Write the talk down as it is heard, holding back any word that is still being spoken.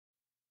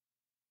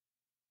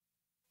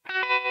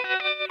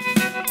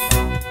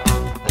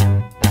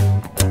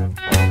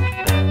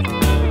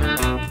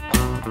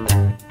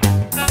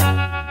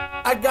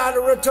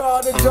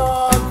taught a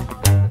dog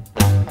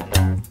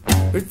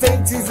who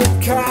thinks he's a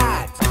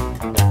cat.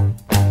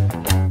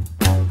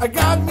 I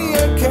got me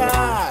a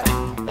cat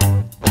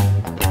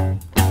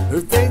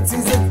who thinks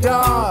he's a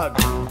dog.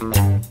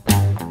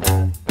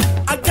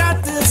 I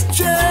got this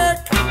chick,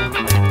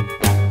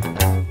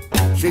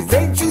 she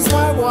thinks she's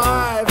my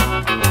wife.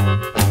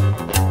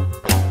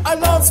 I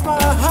lost my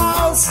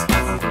house,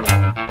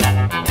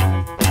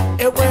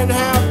 it went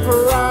half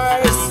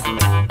price.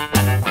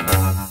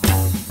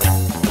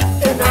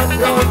 And I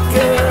don't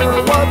care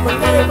what my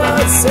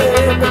neighbors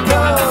say,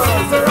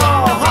 because they're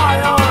all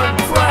high on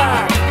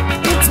crack.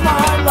 It's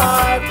my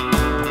life,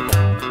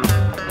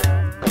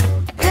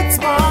 it's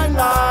my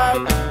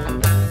life.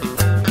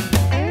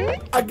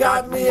 I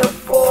got me a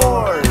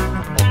Ford,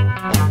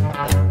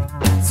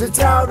 sits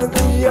out in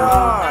the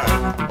yard.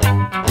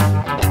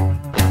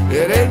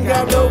 It ain't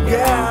got no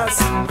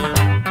gas,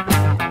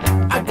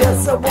 I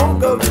guess I won't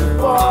go too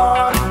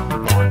far.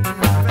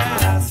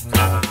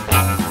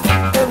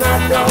 And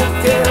I don't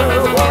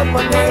care what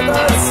my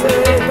neighbors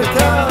say,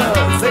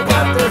 because they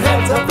got their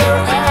heads up their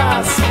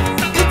ass.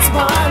 It's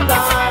my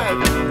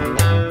life,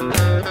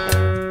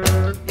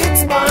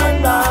 it's my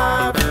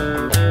life,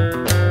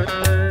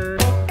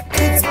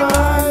 it's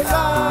my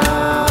life,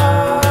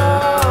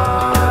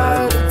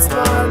 it's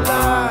my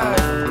life.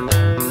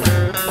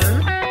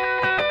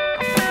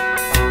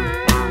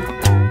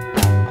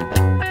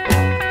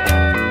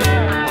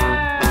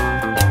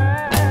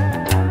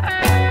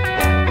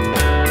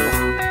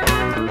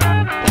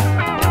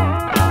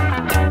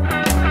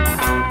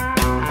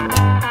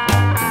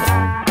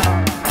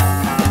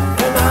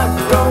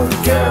 Don't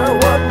care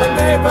what my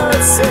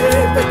neighbors say,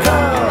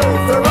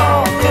 because they're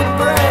all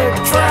inbred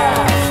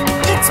trash.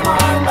 It's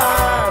my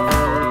life,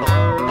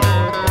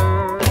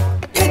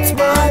 it's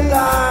my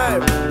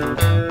life.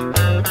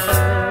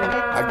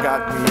 I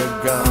got me a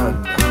gun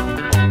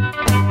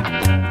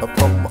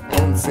for my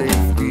own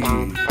safety.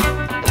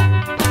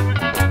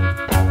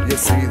 You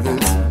see,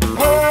 this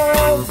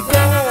whole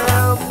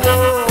damn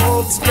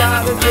world's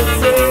got a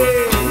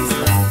disease,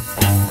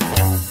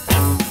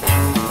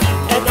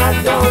 and I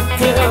don't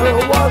care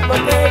what my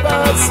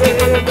neighbors say,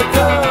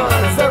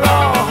 because they're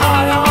all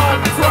high on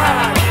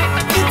crack.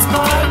 It's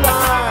my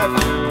life,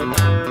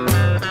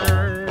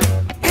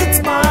 it's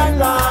my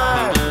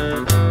life,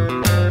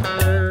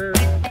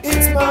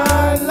 it's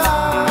my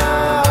life,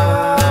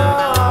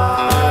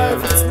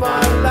 it's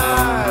my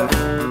life.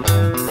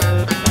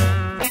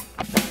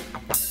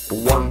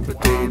 1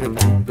 potato,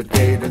 2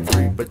 potato,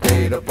 3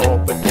 potato, 4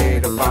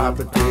 potato, 5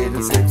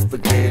 potato, 6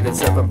 potato,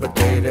 7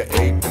 potato,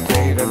 8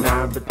 potato,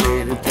 9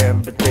 potato,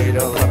 10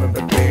 potato, 11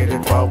 potato,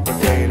 12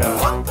 potato,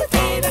 1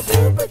 potato,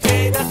 2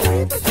 potato,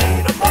 3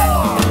 potato,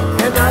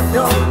 4. And I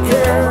don't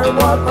care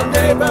what my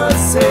neighbors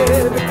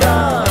say,